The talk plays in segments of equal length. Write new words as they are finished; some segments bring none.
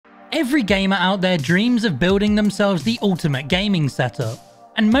Every gamer out there dreams of building themselves the ultimate gaming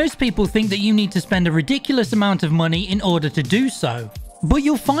setup, and most people think that you need to spend a ridiculous amount of money in order to do so. But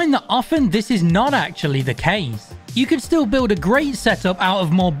you'll find that often this is not actually the case. You could still build a great setup out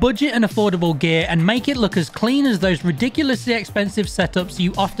of more budget and affordable gear and make it look as clean as those ridiculously expensive setups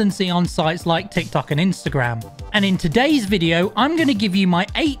you often see on sites like TikTok and Instagram. And in today's video, I'm going to give you my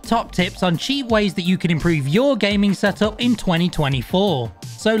 8 top tips on cheap ways that you can improve your gaming setup in 2024.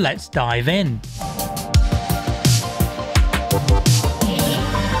 So let's dive in.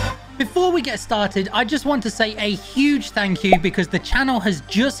 Before we get started, I just want to say a huge thank you because the channel has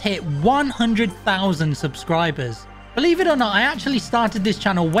just hit 100,000 subscribers. Believe it or not, I actually started this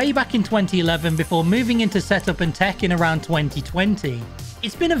channel way back in 2011 before moving into setup and tech in around 2020.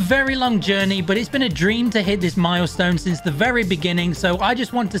 It's been a very long journey, but it's been a dream to hit this milestone since the very beginning, so I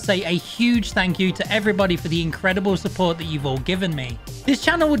just want to say a huge thank you to everybody for the incredible support that you've all given me. This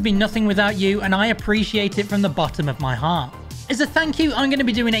channel would be nothing without you, and I appreciate it from the bottom of my heart. As a thank you, I'm going to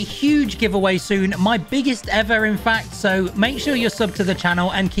be doing a huge giveaway soon, my biggest ever in fact, so make sure you're subbed to the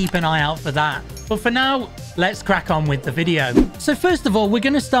channel and keep an eye out for that. But for now, let's crack on with the video. So first of all, we're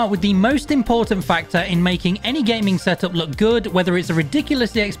going to start with the most important factor in making any gaming setup look good, whether it's a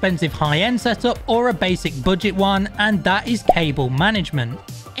ridiculously expensive high-end setup or a basic budget one, and that is cable management.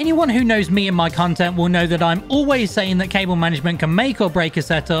 Anyone who knows me and my content will know that I'm always saying that cable management can make or break a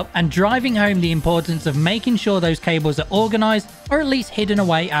setup, and driving home the importance of making sure those cables are organized or at least hidden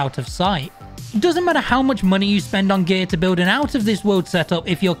away out of sight. It doesn't matter how much money you spend on gear to build an out-of-this-world setup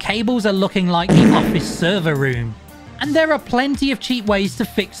if your cables are looking like the office server room. And there are plenty of cheap ways to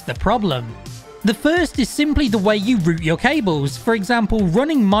fix the problem. The first is simply the way you route your cables. For example,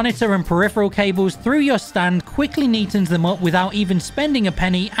 running monitor and peripheral cables through your stand quickly neatens them up without even spending a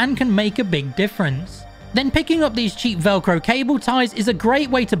penny and can make a big difference. Then picking up these cheap Velcro cable ties is a great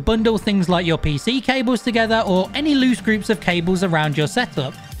way to bundle things like your PC cables together or any loose groups of cables around your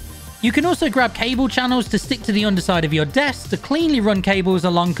setup. You can also grab cable channels to stick to the underside of your desk to cleanly run cables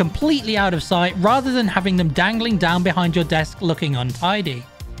along completely out of sight rather than having them dangling down behind your desk looking untidy.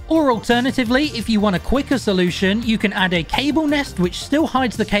 Or alternatively, if you want a quicker solution, you can add a cable nest which still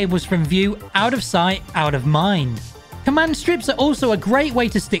hides the cables from view, out of sight, out of mind. Command strips are also a great way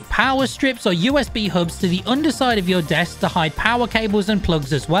to stick power strips or USB hubs to the underside of your desk to hide power cables and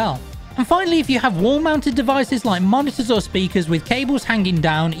plugs as well. And finally, if you have wall-mounted devices like monitors or speakers with cables hanging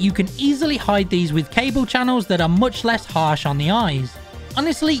down, you can easily hide these with cable channels that are much less harsh on the eyes.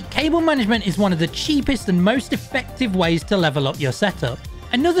 Honestly, cable management is one of the cheapest and most effective ways to level up your setup.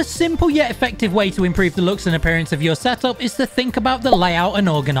 Another simple yet effective way to improve the looks and appearance of your setup is to think about the layout and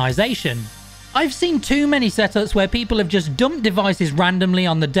organization. I've seen too many setups where people have just dumped devices randomly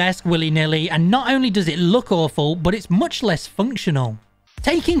on the desk willy-nilly, and not only does it look awful, but it's much less functional.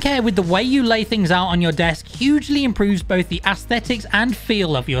 Taking care with the way you lay things out on your desk hugely improves both the aesthetics and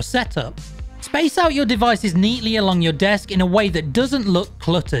feel of your setup. Space out your devices neatly along your desk in a way that doesn't look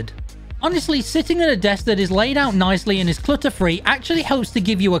cluttered. Honestly, sitting at a desk that is laid out nicely and is clutter-free actually helps to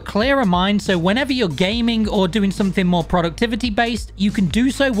give you a clearer mind, so whenever you're gaming or doing something more productivity-based, you can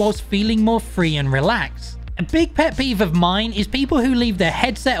do so whilst feeling more free and relaxed. A big pet peeve of mine is people who leave their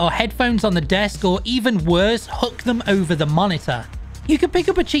headset or headphones on the desk, or even worse, hook them over the monitor. You can pick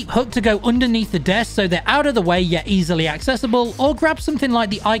up a cheap hook to go underneath the desk so they're out of the way yet easily accessible, or grab something like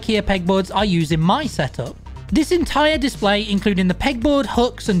the IKEA pegboards I use in my setup. This entire display, including the pegboard,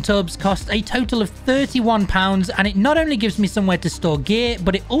 hooks and tubs, cost a total of £31, and it not only gives me somewhere to store gear,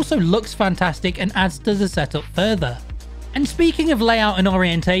 but it also looks fantastic and adds to the setup further. And speaking of layout and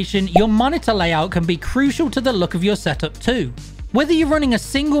orientation, your monitor layout can be crucial to the look of your setup too. Whether you're running a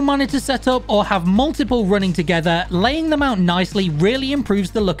single monitor setup or have multiple running together, laying them out nicely really improves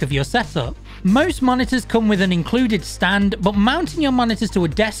the look of your setup. Most monitors come with an included stand, but mounting your monitors to a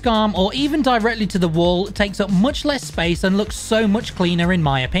desk arm or even directly to the wall takes up much less space and looks so much cleaner in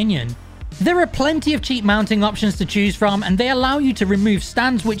my opinion. There are plenty of cheap mounting options to choose from, and they allow you to remove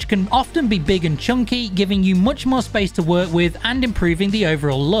stands which can often be big and chunky, giving you much more space to work with and improving the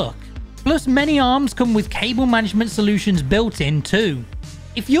overall look. Plus, many arms come with cable management solutions built in too.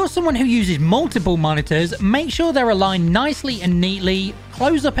 If you're someone who uses multiple monitors, make sure they're aligned nicely and neatly,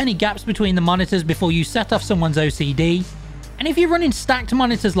 close up any gaps between the monitors before you set off someone's OCD. And if you're running stacked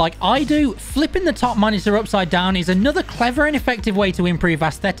monitors like I do, flipping the top monitor upside down is another clever and effective way to improve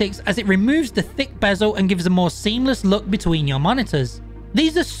aesthetics, as it removes the thick bezel and gives a more seamless look between your monitors.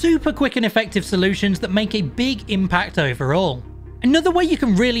 These are super quick and effective solutions that make a big impact overall. Another way you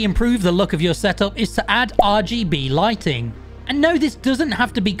can really improve the look of your setup is to add RGB lighting. And no, this doesn't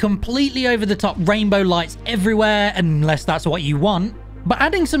have to be completely over the top rainbow lights everywhere unless that's what you want. But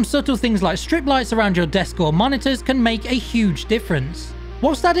adding some subtle things like strip lights around your desk or monitors can make a huge difference.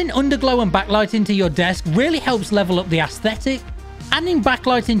 Whilst adding underglow and backlighting to your desk really helps level up the aesthetic, adding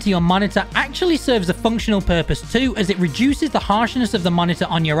backlighting to your monitor actually serves a functional purpose too, as it reduces the harshness of the monitor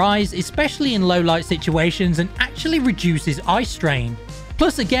on your eyes, especially in low light situations, and actually reduces eye strain.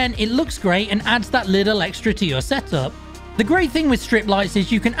 Plus again, it looks great and adds that little extra to your setup. The great thing with strip lights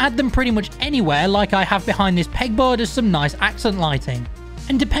is you can add them pretty much anywhere, like I have behind this pegboard as some nice accent lighting.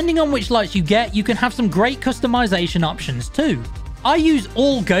 And depending on which lights you get, you can have some great customization options too. I use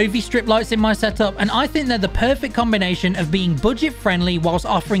all Govee strip lights in my setup, and I think they're the perfect combination of being budget friendly whilst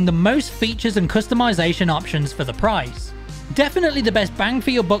offering the most features and customization options for the price. Definitely the best bang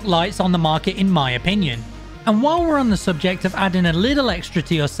for your buck lights on the market in my opinion. And while we're on the subject of adding a little extra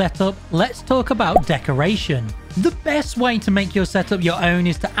to your setup, let's talk about decoration. The best way to make your setup your own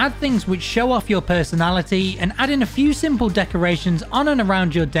is to add things which show off your personality, and adding a few simple decorations on and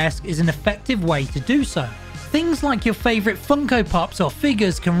around your desk is an effective way to do so. Things like your favorite Funko Pops or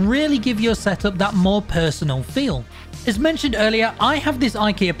figures can really give your setup that more personal feel. As mentioned earlier, I have this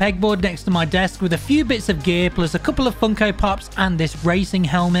IKEA pegboard next to my desk with a few bits of gear plus a couple of Funko Pops and this racing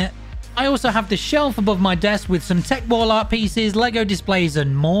helmet. I also have this shelf above my desk with some tech wall art pieces, Lego displays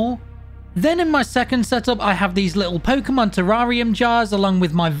and more. Then in my second setup, I have these little Pokemon terrarium jars along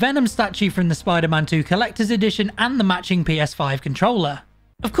with my Venom statue from the Spider-Man 2 Collector's Edition and the matching PS5 controller.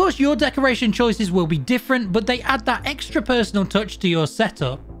 Of course, your decoration choices will be different, but they add that extra personal touch to your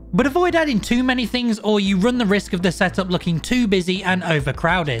setup. But avoid adding too many things or you run the risk of the setup looking too busy and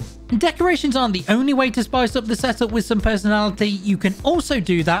overcrowded. Decorations aren't the only way to spice up the setup with some personality. You can also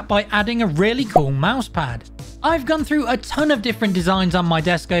do that by adding a really cool mousepad. I've gone through a ton of different designs on my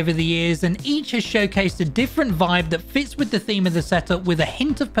desk over the years, and each has showcased a different vibe that fits with the theme of the setup with a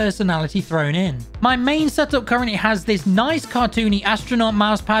hint of personality thrown in. My main setup currently has this nice cartoony astronaut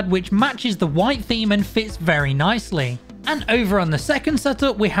mousepad which matches the white theme and fits very nicely. And over on the second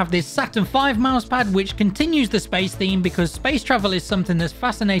setup, we have this Saturn V mousepad which continues the space theme because space travel is something that's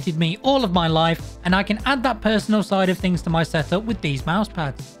fascinated me all of my life, and I can add that personal side of things to my setup with these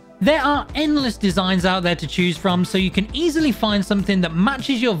mousepads. There are endless designs out there to choose from, so you can easily find something that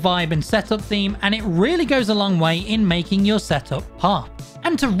matches your vibe and setup theme, and it really goes a long way in making your setup pop.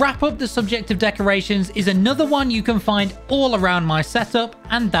 And to wrap up the subject of decorations is another one you can find all around my setup,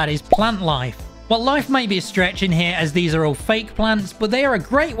 and that is plant life. Well, life may be a stretch in here as these are all fake plants, but they are a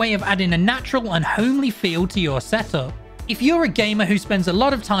great way of adding a natural and homely feel to your setup. If you're a gamer who spends a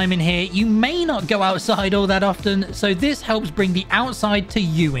lot of time in here, you may not go outside all that often, so this helps bring the outside to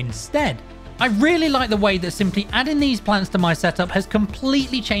you instead. I really like the way that simply adding these plants to my setup has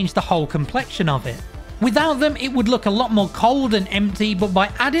completely changed the whole complexion of it. Without them, it would look a lot more cold and empty, but by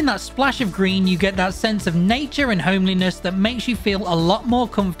adding that splash of green, you get that sense of nature and homeliness that makes you feel a lot more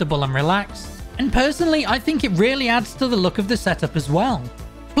comfortable and relaxed. And personally, I think it really adds to the look of the setup as well.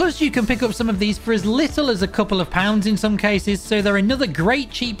 Plus, you can pick up some of these for as little as a couple of pounds in some cases, so they're another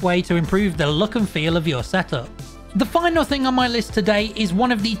great cheap way to improve the look and feel of your setup. The final thing on my list today is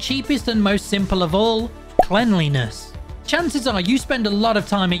one of the cheapest and most simple of all, cleanliness. Chances are you spend a lot of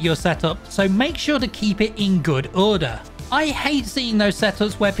time at your setup, so make sure to keep it in good order. I hate seeing those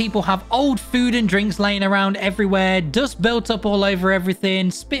setups where people have old food and drinks laying around everywhere, dust built up all over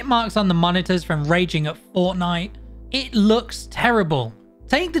everything, spit marks on the monitors from raging at Fortnite. It looks terrible.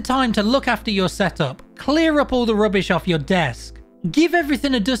 Take the time to look after your setup, clear up all the rubbish off your desk. Give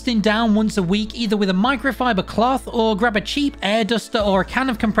everything a dusting down once a week, either with a microfiber cloth or grab a cheap air duster or a can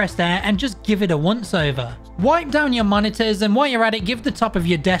of compressed air and just give it a once over. Wipe down your monitors, and while you're at it, give the top of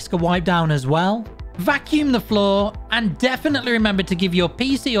your desk a wipe down as well. Vacuum the floor, and definitely remember to give your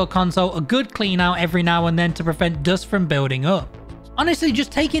PC or console a good clean out every now and then to prevent dust from building up. Honestly,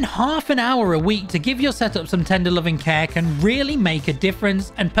 just taking half an hour a week to give your setup some tender loving care can really make a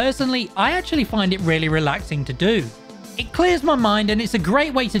difference, and personally, I actually find it really relaxing to do. It clears my mind and it's a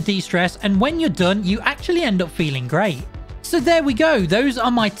great way to de-stress, and when you're done, you actually end up feeling great. So there we go, those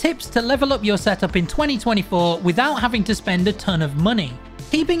are my tips to level up your setup in 2024 without having to spend a ton of money.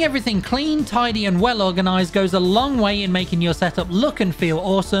 Keeping everything clean, tidy and well organized goes a long way in making your setup look and feel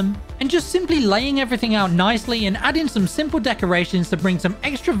awesome, and just simply laying everything out nicely and adding some simple decorations to bring some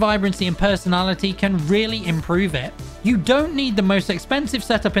extra vibrancy and personality can really improve it. You don't need the most expensive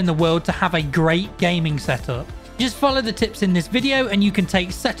setup in the world to have a great gaming setup. Just follow the tips in this video and you can take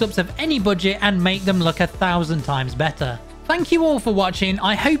setups of any budget and make them look 1,000 times better. Thank you all for watching,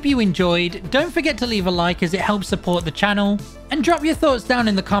 I hope you enjoyed. Don't forget to leave a like as it helps support the channel, and drop your thoughts down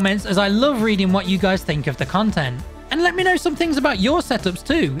in the comments as I love reading what you guys think of the content. And let me know some things about your setups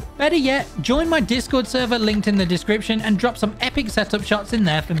too. Better yet, join my Discord server linked in the description and drop some epic setup shots in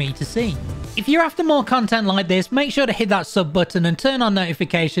there for me to see. If you're after more content like this, make sure to hit that sub button and turn on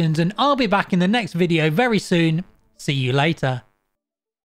notifications, and I'll be back in the next video very soon. See you later.